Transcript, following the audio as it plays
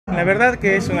La verdad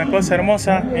que es una cosa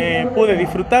hermosa. Pude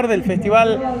disfrutar del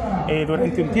festival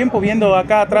durante un tiempo viendo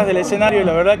acá atrás del escenario y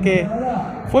la verdad que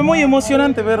fue muy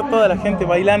emocionante ver toda la gente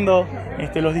bailando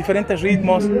los diferentes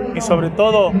ritmos y sobre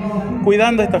todo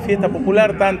cuidando esta fiesta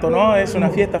popular tanto, ¿no? Es una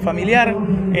fiesta familiar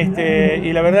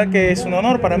y la verdad que es un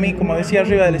honor para mí, como decía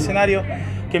arriba del escenario,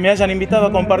 que me hayan invitado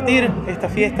a compartir esta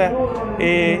fiesta.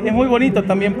 Es muy bonito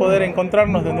también poder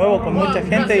encontrarnos de nuevo con mucha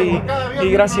gente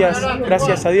y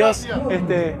gracias a Dios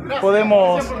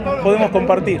podemos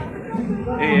compartir.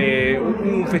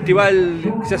 Un festival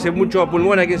que se hace mucho a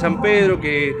pulmón aquí en San Pedro,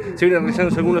 que se viene realizando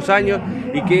hace algunos años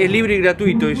y que es libre y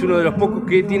gratuito, es uno de los pocos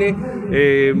que tiene,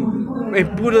 es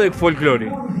puro de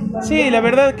folclore. Sí, la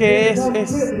verdad que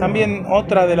es también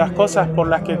otra de las cosas por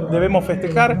las que debemos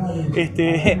festejar.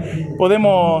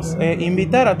 Podemos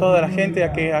invitar a toda la gente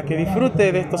a que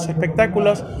disfrute de estos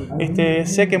espectáculos.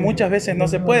 Sé que muchas veces no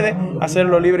se puede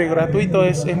hacerlo libre y gratuito,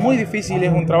 es muy difícil,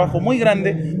 es un trabajo muy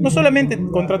grande. No solamente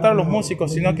contratar a los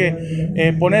músicos, sino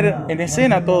que poner en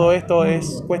escena todo esto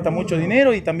cuesta mucho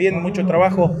dinero y también mucho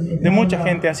trabajo de mucha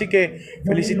gente. Así que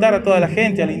felicitar a toda la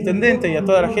gente, al intendente y a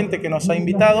toda la gente que nos ha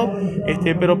invitado,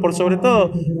 pero por sobre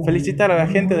todo felicitar a la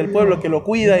gente del pueblo que lo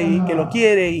cuida y que lo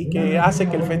quiere y que hace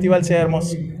que el festival sea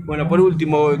hermoso. Bueno, por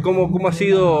último, ¿cómo ha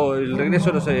sido el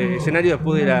regreso a los escenarios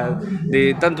después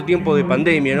de tanto tiempo de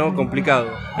pandemia, ¿no? Complicado.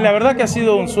 La verdad que ha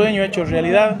sido un sueño hecho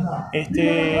realidad.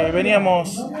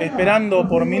 Veníamos esperando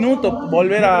por minutos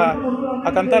volver a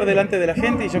cantar delante de la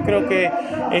gente y yo creo que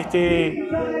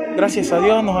gracias a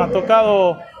Dios nos ha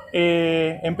tocado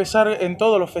empezar en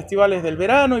todos los festivales del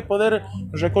verano y poder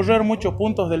recorrer muchos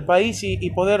puntos del país y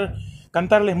poder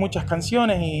cantarles muchas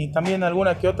canciones y también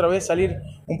alguna que otra vez salir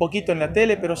un poquito en la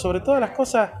tele, pero sobre todas las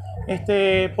cosas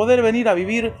poder venir a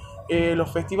vivir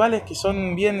los festivales que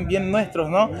son bien nuestros,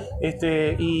 ¿no?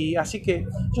 Y así que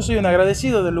yo soy un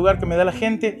agradecido del lugar que me da la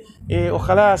gente.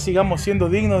 Ojalá sigamos siendo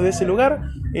dignos de ese lugar.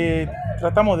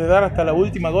 Tratamos de dar hasta la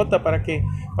última gota para que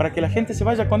la gente se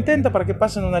vaya contenta, para que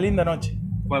pasen una linda noche.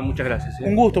 Bueno, muchas gracias.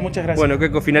 Un gusto, muchas gracias. Bueno,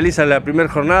 Keiko, finaliza la primera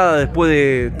jornada después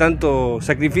de tanto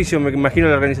sacrificio, me imagino,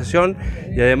 de la organización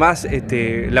y además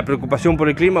la preocupación por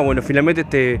el clima. Bueno,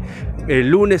 finalmente el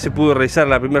lunes se pudo realizar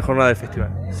la primera jornada del festival.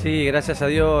 Sí, gracias a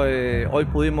Dios, hoy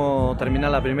pudimos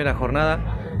terminar la primera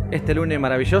jornada. Este lunes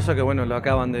maravilloso, que bueno, lo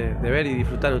acaban de ver y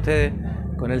disfrutar ustedes,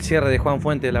 con el cierre de Juan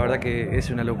Fuente, la verdad que es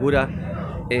una locura.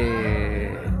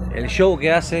 El show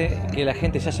que hace, que la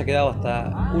gente se haya quedado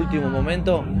hasta último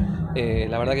momento,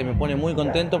 la verdad que me pone muy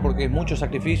contento porque es mucho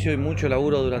sacrificio y mucho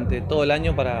laburo durante todo el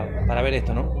año para ver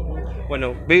esto, ¿no?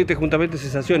 Bueno, vete juntamente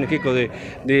sensaciones, Keiko,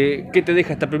 de qué te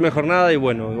deja esta primera jornada y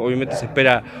bueno, obviamente se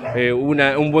espera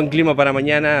un buen clima para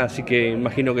mañana, así que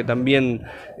imagino que también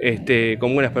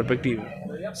con buenas perspectivas.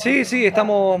 Sí,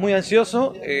 estamos muy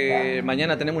ansiosos.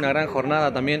 Mañana tenemos una gran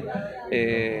jornada también.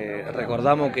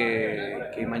 Recordamos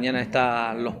que mañana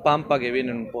están los Pampa que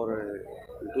vienen por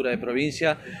Cultura de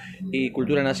Provincia y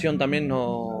Cultura Nación también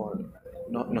nos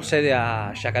cede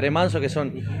a Yacaré Manso, que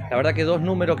son la verdad que dos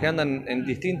números que andan en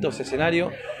distintos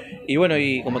escenarios. Y bueno,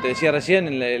 y como te decía recién,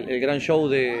 el gran show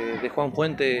de Juan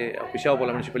Fuente, auspiciado por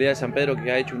la Municipalidad de San Pedro,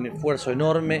 que ha hecho un esfuerzo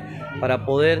enorme para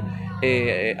poder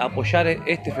apoyar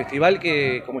este festival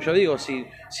que, como yo digo,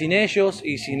 sin ellos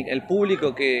y sin el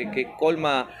público que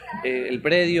colma el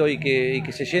predio y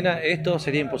que se llena, esto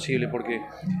sería imposible, porque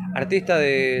artistas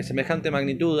de semejante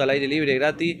magnitud al aire libre,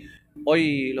 gratis.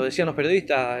 Hoy lo decían los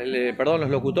periodistas, los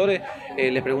locutores,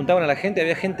 les preguntaban a la gente,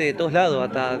 había gente de todos lados,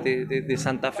 hasta de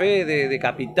Santa Fe, de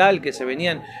Capital, que se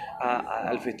venían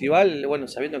al festival, bueno,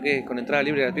 sabiendo que es con entrada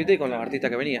libre y gratuita y con los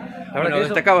artistas que venían. Bueno,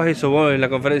 destacabas eso vos en la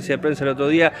conferencia de prensa el otro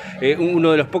día,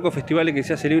 uno de los pocos festivales que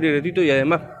se hace libre y gratuito y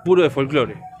además puro de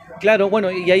folclore. Claro,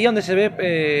 bueno, y ahí es donde se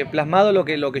ve plasmado lo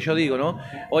que yo digo, ¿no?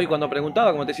 Hoy cuando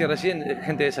preguntaba, como te decía recién,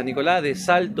 gente de San Nicolás, de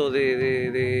Salto,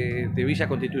 de Villa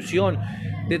Constitución,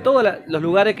 de todos los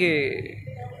lugares que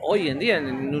hoy en día,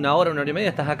 en una hora y media,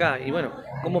 estás acá. Y bueno,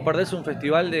 ¿cómo perderse un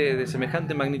festival de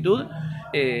semejante magnitud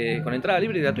con entrada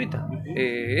libre y gratuita?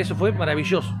 Eso fue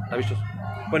maravilloso.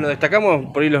 Bueno,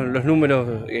 destacamos por ahí los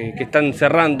números que están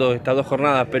cerrando estas dos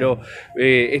jornadas, pero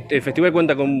el festival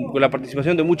cuenta con la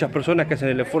participación de muchas personas que hacen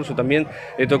el esfuerzo también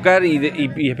de tocar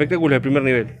y espectáculos de primer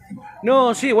nivel.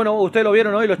 No, sí, bueno, ustedes lo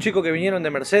vieron hoy, los chicos que vinieron de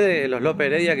Mercedes, los López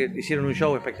Heredia, que hicieron un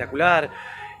show espectacular.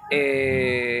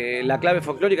 La Clave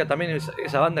Folclórica también,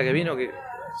 esa banda que vino, que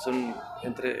son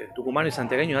entre tucumano y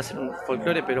santiagueño, hacen un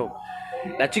folclore, pero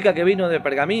la chica que vino de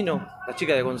Pergamino, la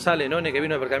chica de González None que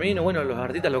vino de Pergamino, bueno, los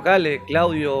artistas locales,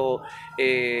 Claudio,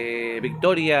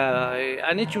 Victoria,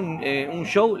 han hecho un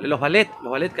show, los ballet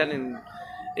que han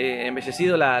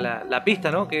embellecido la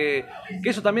pista, ¿no? Que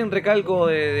eso también recalco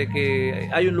de que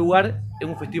hay un lugar en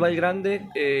un festival grande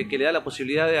que le da la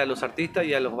posibilidad a los artistas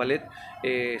y a los ballet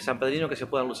sanpedrinos que se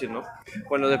puedan lucir, ¿no?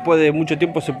 Bueno, después de mucho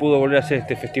tiempo se pudo volver a hacer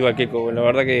este festival, Keiko. La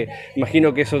verdad que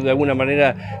imagino que eso de alguna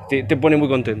manera te pone muy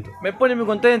contento. Me pone muy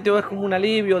contento, es como un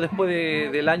alivio después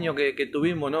del año que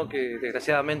tuvimos, ¿no? Que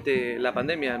desgraciadamente la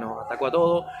pandemia nos atacó a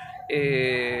todos.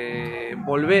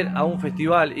 Volver a un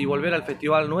festival y volver al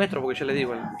festival nuestro, porque yo les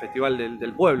digo, el festival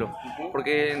del pueblo,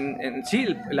 porque en sí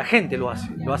la gente lo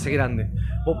hace grande.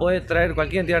 Vos podés traer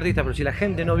cualquier entidad artista, pero si la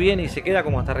gente no viene y se queda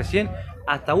como hasta recién,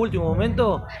 hasta último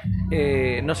momento,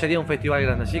 no sería un festival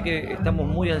grande. Así que estamos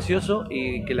muy ansiosos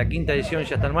y que la 5ª edición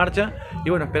ya está en marcha. Y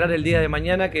bueno, esperar el día de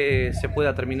mañana que se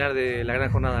pueda terminar de la gran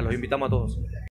jornada. Los invitamos a todos.